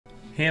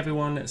Hey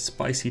everyone,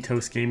 Spicy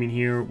Toast Gaming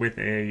here with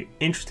a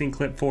interesting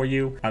clip for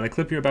you. The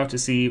clip you're about to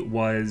see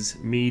was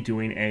me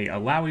doing a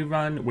Alawi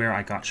run where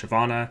I got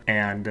Shyvana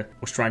and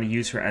was trying to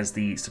use her as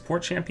the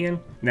support champion.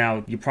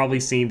 Now, you've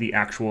probably seen the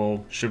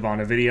actual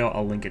Shyvana video,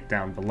 I'll link it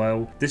down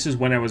below. This is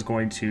when I was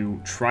going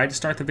to try to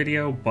start the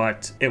video,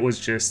 but it was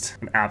just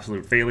an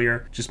absolute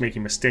failure, just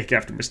making mistake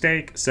after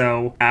mistake.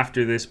 So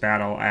after this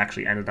battle, I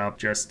actually ended up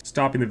just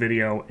stopping the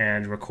video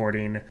and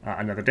recording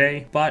another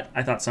day. But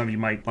I thought some of you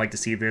might like to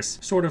see this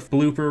sort of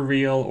blooper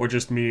reel or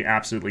just me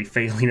absolutely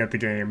failing at the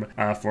game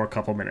for a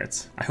couple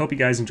minutes. I hope you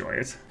guys enjoy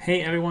it.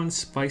 Hey everyone,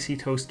 Spicy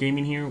Toast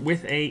Gaming here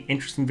with a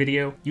interesting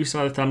video. You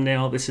saw the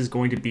thumbnail. This is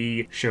going to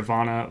be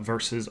Shyvana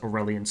versus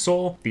Aurelion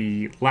Sol,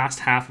 the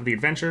last half of the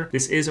adventure.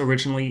 This is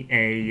originally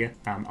a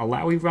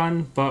Alawi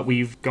run, but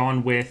we've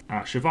gone with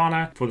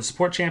Shyvana for the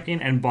support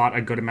champion and bought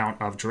a good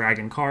amount of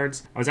dragon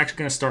cards. I was actually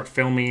going to start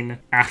filming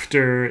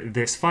after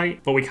this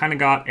fight, but we kind of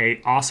got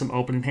a awesome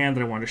opening hand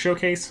that I wanted to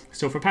showcase.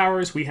 So for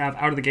powers, we have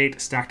out of the gate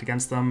stacked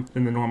against them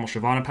than the normal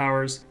Shyvana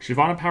powers.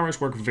 Shyvana powers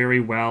work very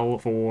well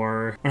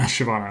for, not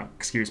Shyvana,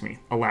 excuse me,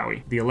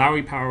 Alawi. The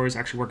Alawi powers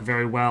actually work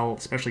very well,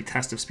 especially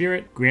Test of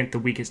Spirit. Grant the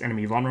weakest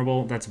enemy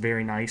vulnerable. That's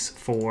very nice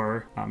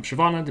for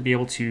Shyvana to be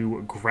able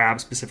to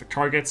grab specific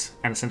targets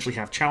and essentially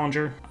have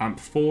Challenger.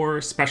 For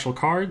special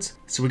cards,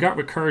 so we got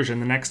Recursion,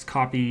 the next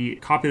copy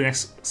the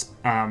next,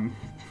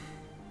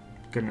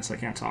 goodness, I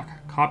can't talk.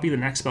 Copy the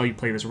next spell you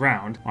play this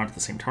round onto the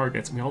same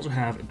targets. And we also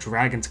have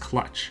Dragon's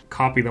Clutch.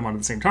 Copy them onto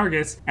the same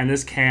targets, and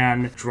this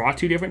can draw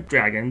 2 different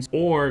dragons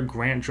or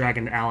grant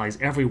dragon allies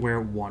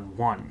everywhere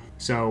 1/1.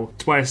 So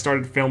that's why I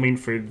started filming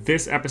for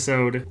this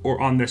episode or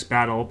on this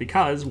battle,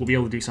 because we'll be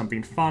able to do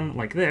something fun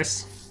like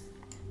this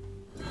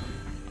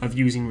of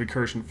using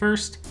Recursion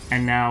first,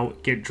 and now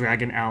get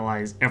dragon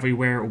allies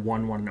everywhere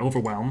 1/1 and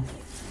Overwhelm.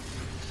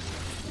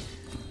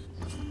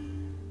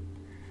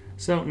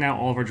 So now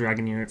all of our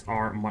dragon units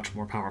are much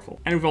more powerful.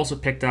 And we've also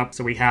picked up,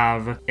 so we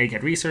have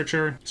Egghead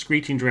Researcher,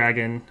 Screeching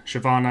Dragon,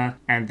 Shyvana,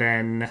 and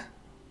then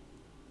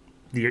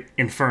the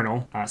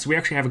Infernal. So we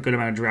actually have a good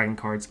amount of dragon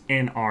cards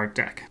in our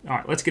deck. All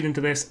right, let's get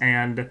into this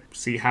and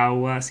see how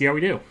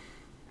we do.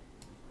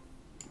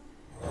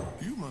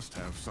 You must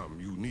have some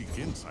unique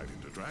insight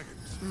into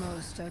dragons.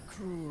 Most are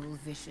cruel,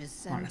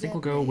 vicious, and All right, I think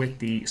we'll go with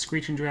the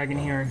Screeching Dragon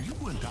here. You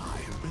and I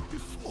have met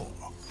before,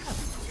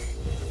 haven't we?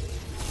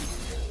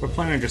 We're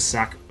planning on just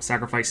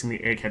sacrificing the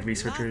Egghead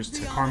Researchers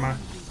to Karma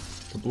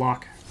to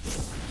block.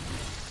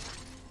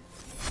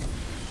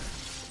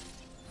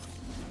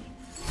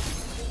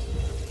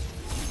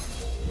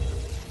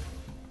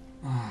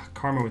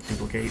 Karma with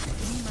Duplicate.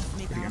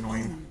 Pretty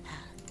annoying.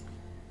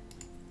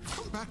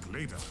 Come back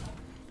later.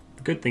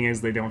 The good thing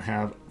is they don't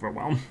have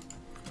Overwhelm.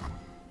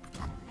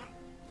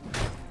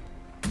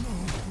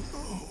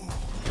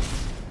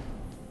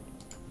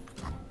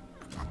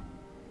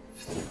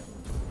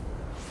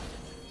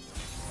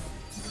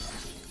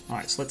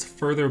 Alright, so let's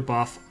further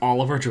buff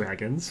all of our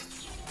dragons.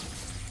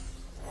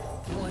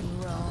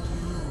 one wrong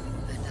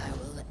move and I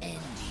will end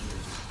you.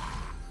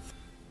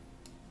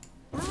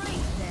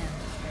 Break them.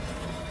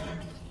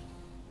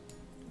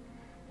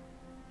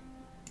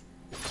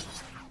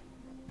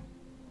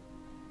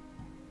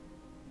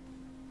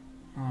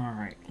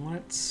 Alright,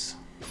 let's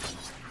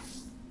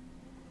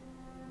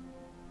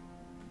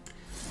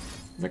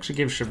actually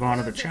give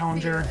Shyvana the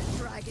Challenger.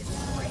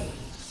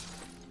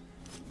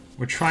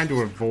 We're trying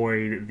to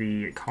avoid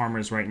the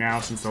Karmas right now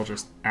since they'll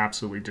just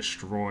absolutely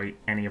destroy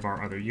any of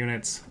our other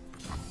units.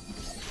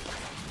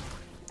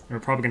 We're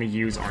probably going to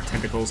use our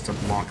tentacles to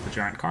block the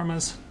giant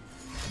Karmas.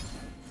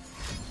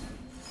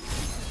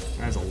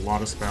 That is a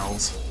lot of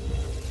spells.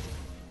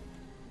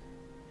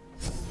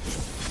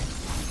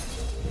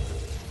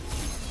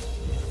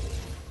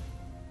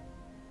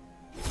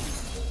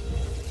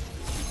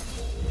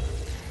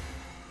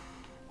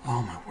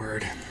 Oh my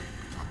word.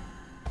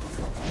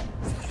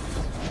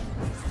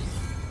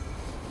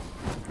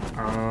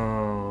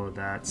 Oh,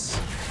 that's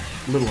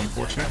a little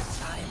unfortunate.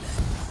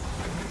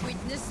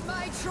 Witness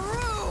my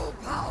true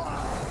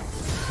power.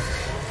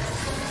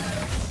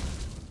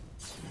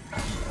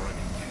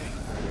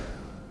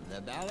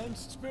 The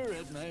balanced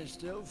spirit may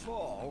still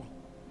fall.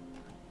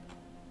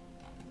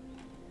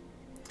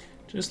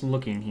 Just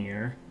looking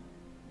here.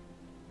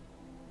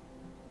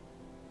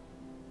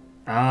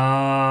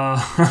 Oh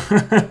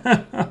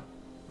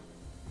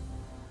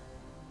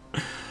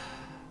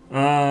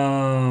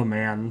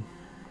man.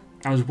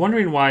 I was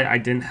wondering why I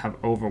didn't have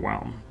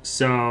Overwhelm.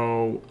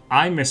 So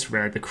I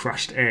misread the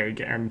Crushed Egg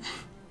and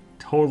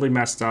totally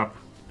messed up.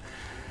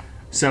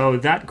 So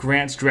that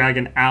grants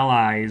dragon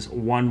allies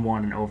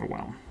 1/1 and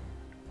Overwhelm.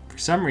 For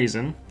some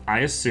reason, I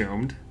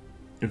assumed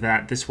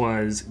that this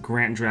was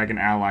grant dragon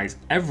allies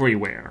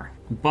everywhere,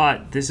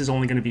 but this is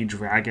only going to be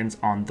dragons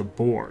on the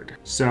board.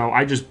 So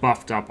I just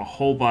buffed up a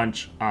whole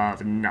bunch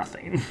of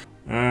nothing.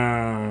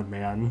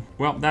 Man.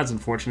 Well, that's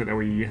unfortunate that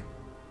we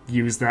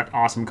used that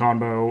awesome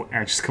combo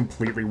and just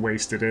completely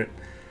wasted it.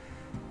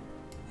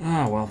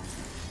 Oh well.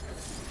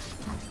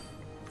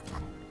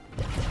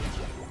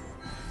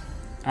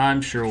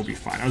 I'm sure we'll be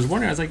fine. I was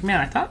wondering, I was like, man,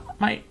 I thought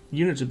my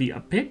units would be a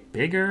bit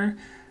bigger,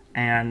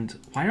 and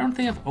why don't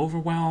they have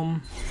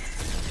Overwhelm?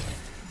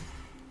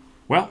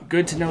 Well,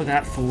 good to know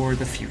that for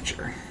the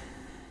future.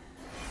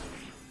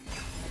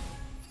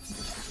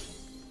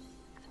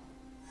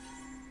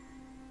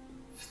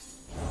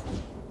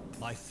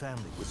 My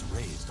family was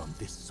raised on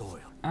this soil.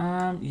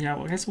 Yeah,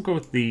 well, I guess we'll go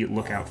with the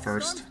lookout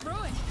first. Storm's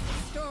brewing.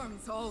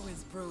 Storm's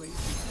always brewing.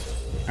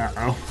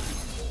 Uh-oh.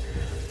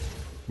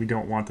 We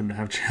don't want them to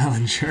have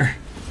Challenger.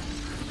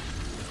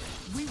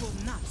 We will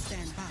not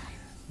stand by.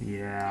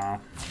 Yeah,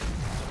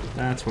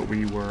 that's what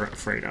we were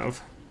afraid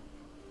of.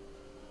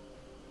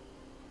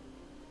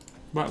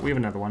 But we have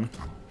another one.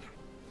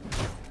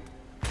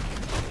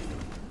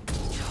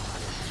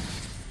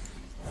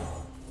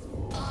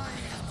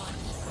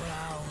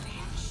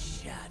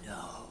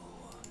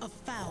 A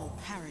foul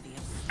parody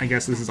of I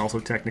guess this is also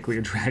technically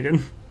a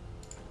dragon.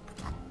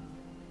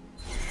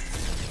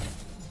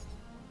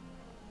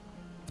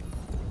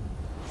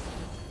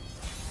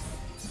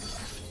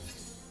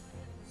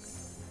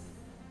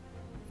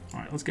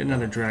 Alright, let's get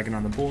another dragon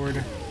on the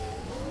board.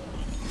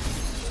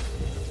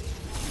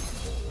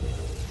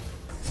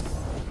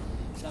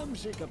 Some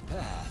seek a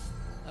path,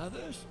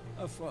 others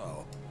a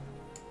foe.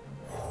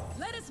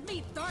 Let us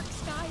meet dark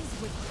skies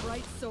with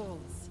bright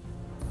souls.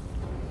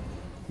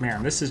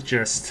 Man, this is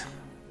just...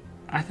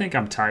 I think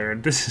I'm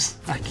tired. This is...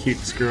 I keep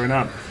screwing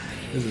up.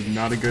 This is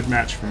not a good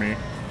match for me.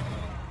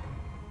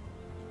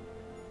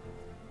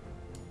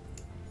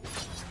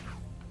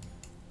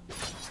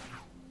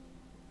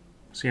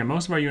 So yeah,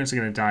 most of our units are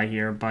going to die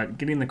here, but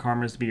getting the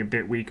Karmas to be a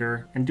bit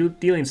weaker and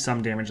dealing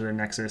some damage to their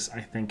Nexus, I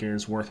think,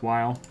 is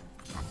worthwhile.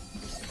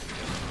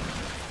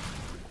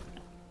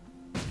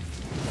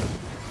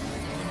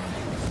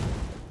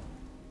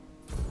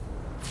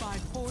 by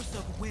force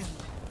of will.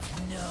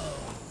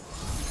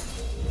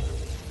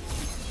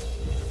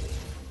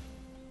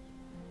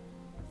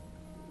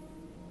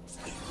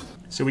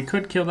 So we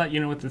could kill that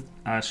unit with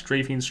the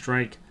Strafing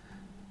Strike.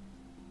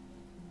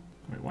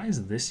 Wait, why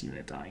is this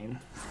unit dying?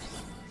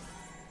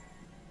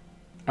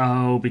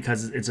 Oh,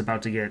 because it's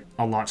about to get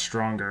a lot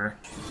stronger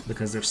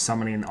because they're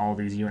summoning all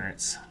these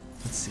units.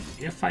 Let's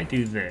see, if I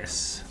do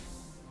this,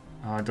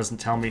 it doesn't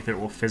tell me if it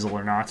will fizzle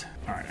or not.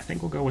 All right, I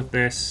think we'll go with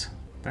this.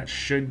 That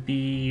should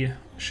be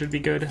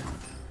good.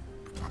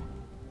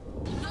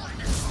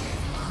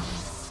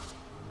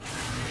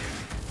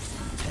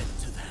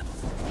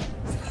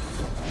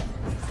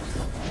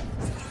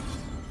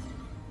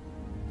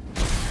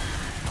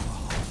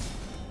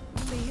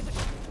 Lead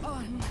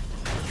on.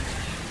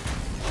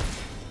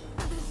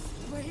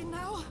 This way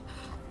now.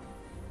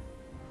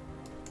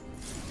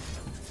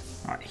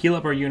 All right, heal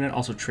up our unit,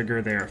 also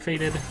trigger their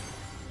Fated.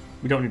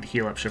 We don't need to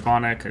heal up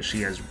Shyvana because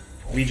she has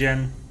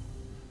regen.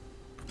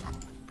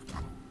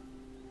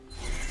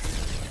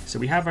 So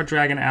we have our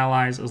dragon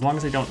allies. As long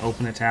as they don't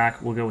open attack,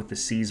 we'll go with the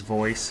Sea's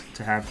Voice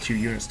to have 2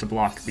 units to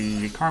block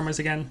the Karmas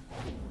again.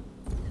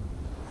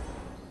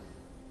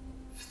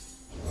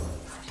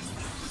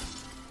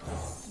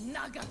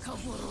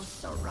 Nagakaburo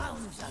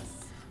surrounds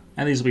us.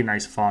 And these will be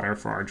nice fodder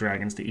for our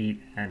dragons to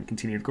eat and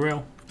continue to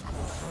grow.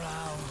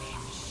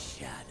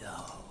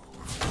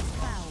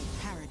 Foul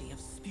parody of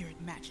spirit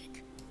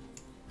magic.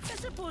 I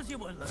suppose you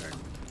will learn.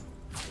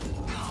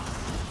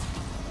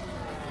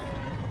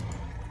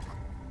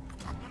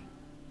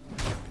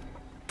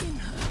 In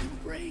her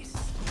embrace.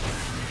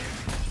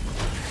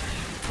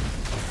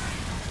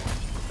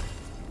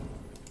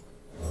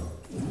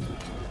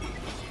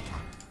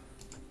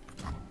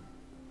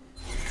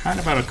 Kind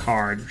of out of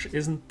card, which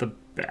isn't the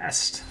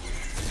best.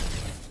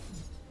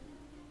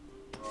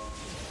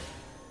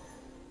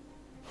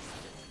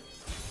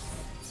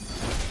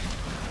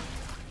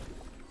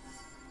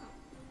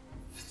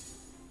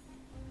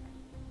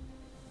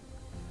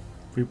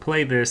 If we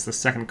play this, the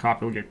second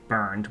copy will get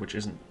burned, which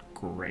isn't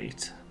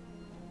great.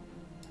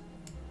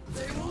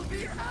 They will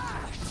be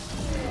ash.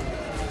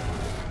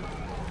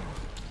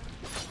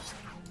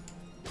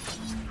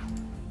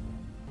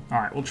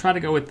 Alright, we'll try to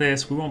go with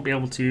this. We won't be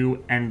able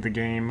to end the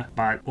game,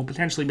 but we'll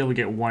potentially be able to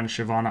get 1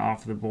 Shyvana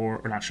off the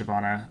board, or not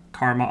Shyvana,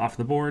 Karma off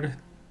the board.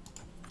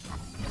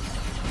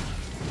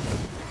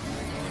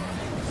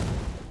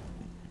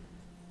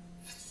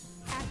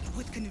 Act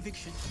with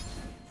conviction.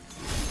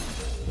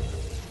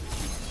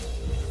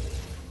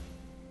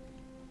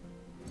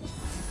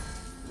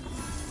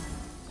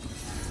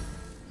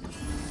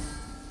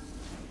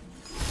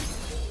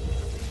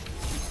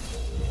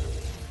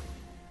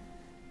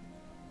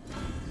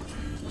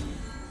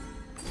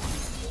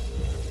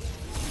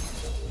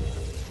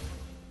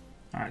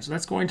 Alright, so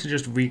that's going to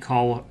just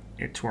recall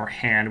it to our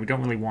hand. We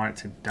don't really want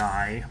it to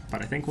die,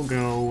 but I think we'll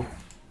go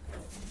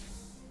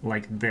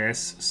like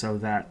this so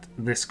that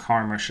this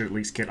Karma should at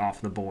least get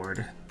off the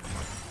board.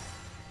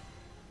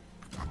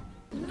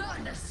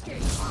 None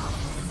escape.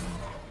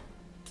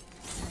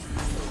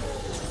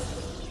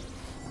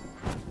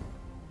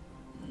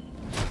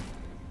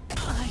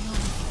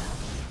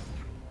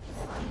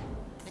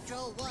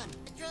 Patrol 1,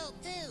 Patrol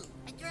 2,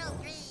 Patrol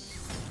 3.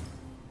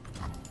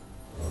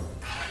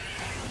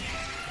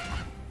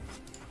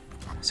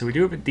 so we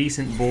do have a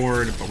decent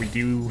board, but we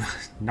do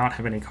not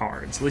have any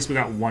cards. At least we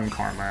got one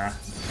karma.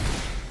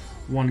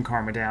 One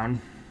karma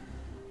down.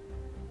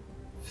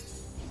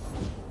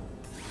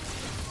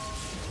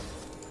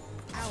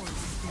 Ours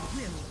is the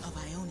will of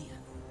Ionia.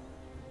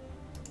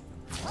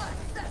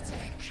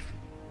 Pathetic.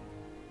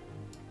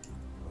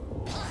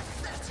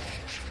 Pathetic.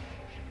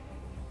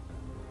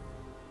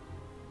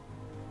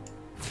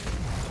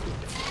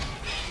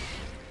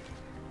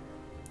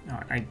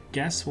 Alright, I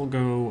guess we'll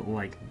go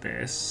like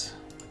this.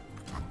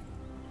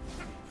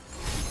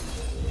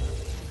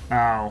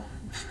 Oh.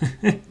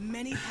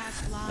 Many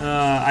past lives.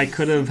 I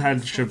could have had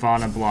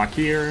Shyvana block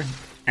here,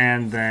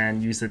 and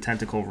then use the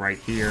tentacle right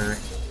here,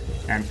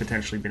 and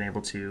potentially been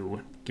able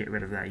to get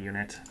rid of that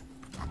unit.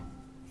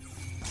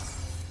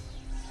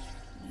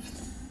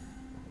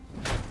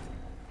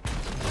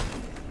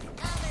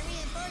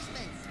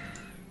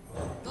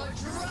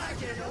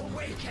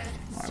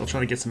 Alright, we'll try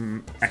to get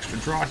some extra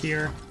draw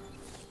here.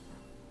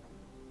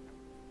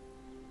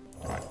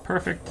 Alright,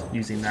 perfect.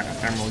 Using that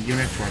ephemeral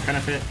unit to our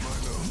benefit.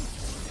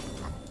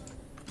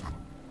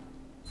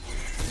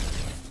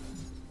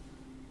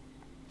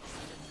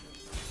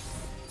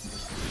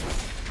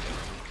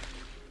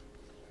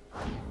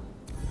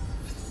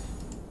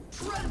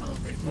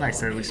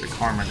 Nice that at least the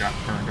karma got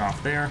burned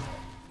off there.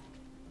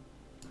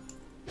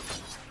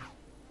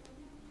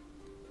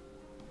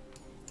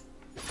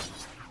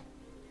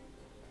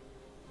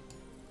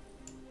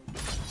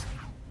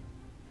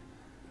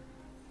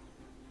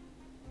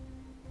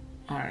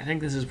 Alright, I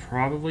think this is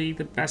probably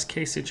the best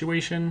case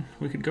situation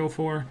we could go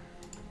for.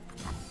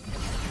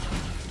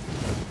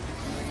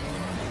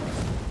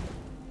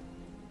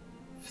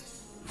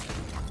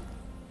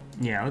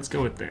 Yeah, let's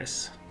go with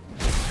this.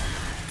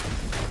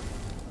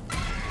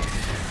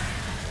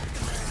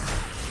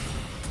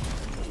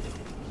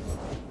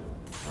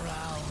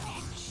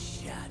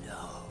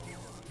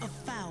 A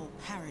foul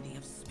parody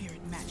of spirit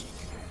magic.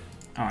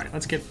 Alright,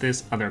 let's get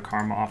this other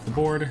karma off the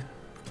board.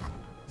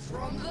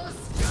 From the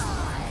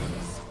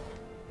skies.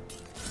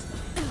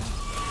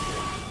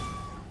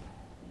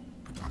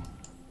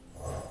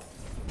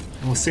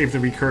 And we'll save the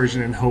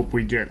recursion and hope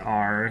we get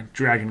our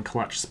Dragon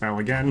Clutch spell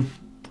again.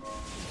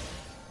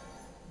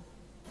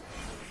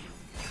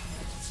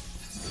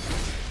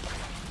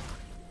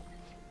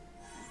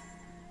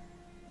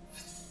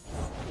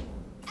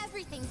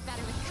 Everything's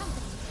better with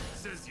company.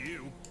 Says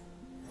you.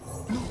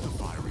 Not the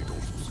fiery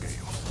dorsal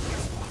scale.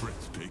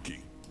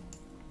 Breathtaking.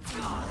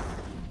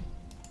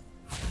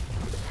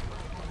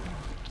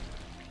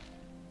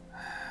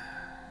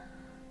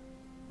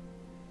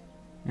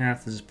 Yeah,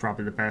 this is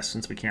probably the best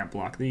since we can't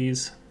block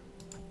these.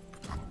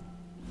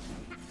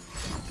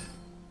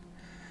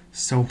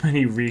 So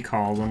many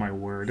recalls, oh my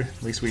word.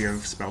 At least we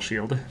have Spell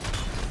Shield.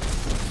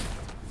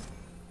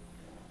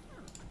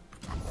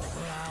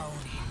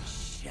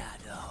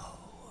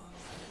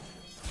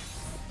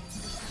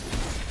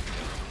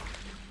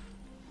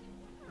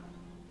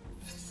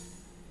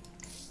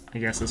 I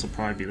guess this will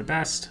probably be the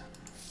best.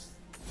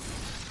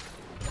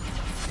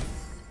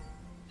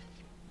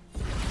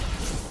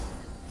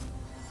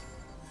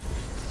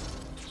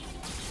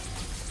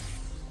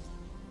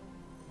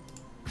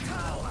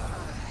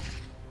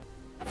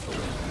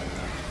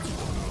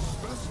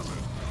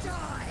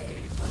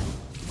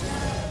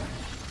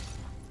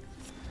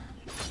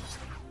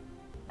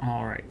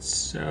 Alright,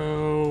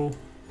 so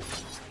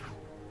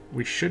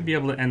we should be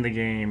able to end the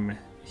game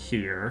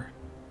here.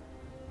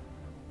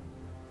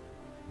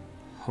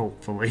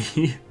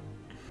 Hopefully.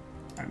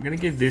 I'm gonna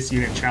give this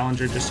unit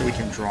Challenger just so we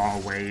can draw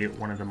away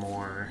one of the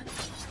more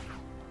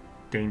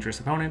dangerous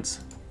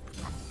opponents.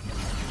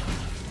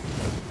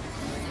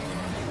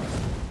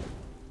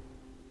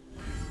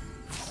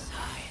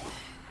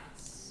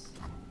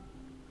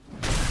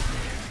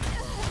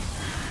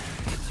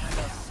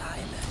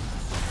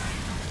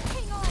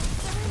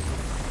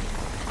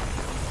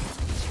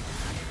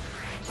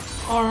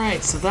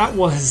 Alright, so that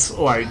was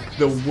like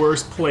the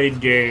worst played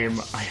game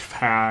I've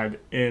had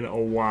in a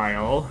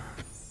while.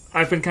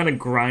 I've been kind of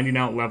grinding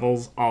out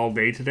levels all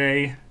day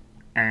today,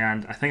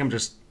 and I think I'm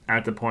just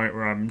at the point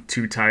where I'm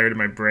too tired and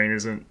my brain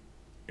isn't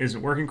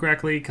working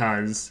correctly,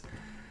 because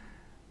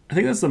I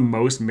think that's the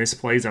most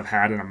misplays I've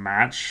had in a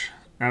match.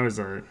 That was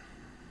a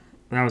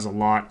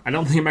lot. I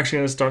don't think I'm actually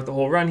going to start the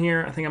whole run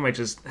here. I think I might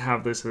just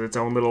have this as its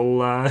own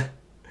little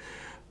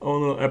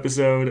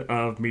episode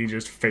of me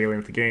just failing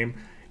at the game.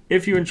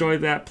 If you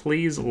enjoyed that,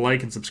 please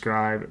like and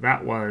subscribe.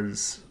 That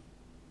was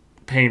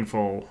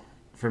painful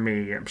for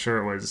me. I'm sure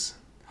it was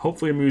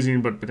hopefully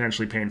amusing, but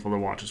potentially painful to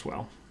watch as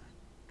well.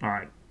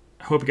 Alright,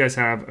 hope you guys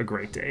have a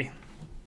great day.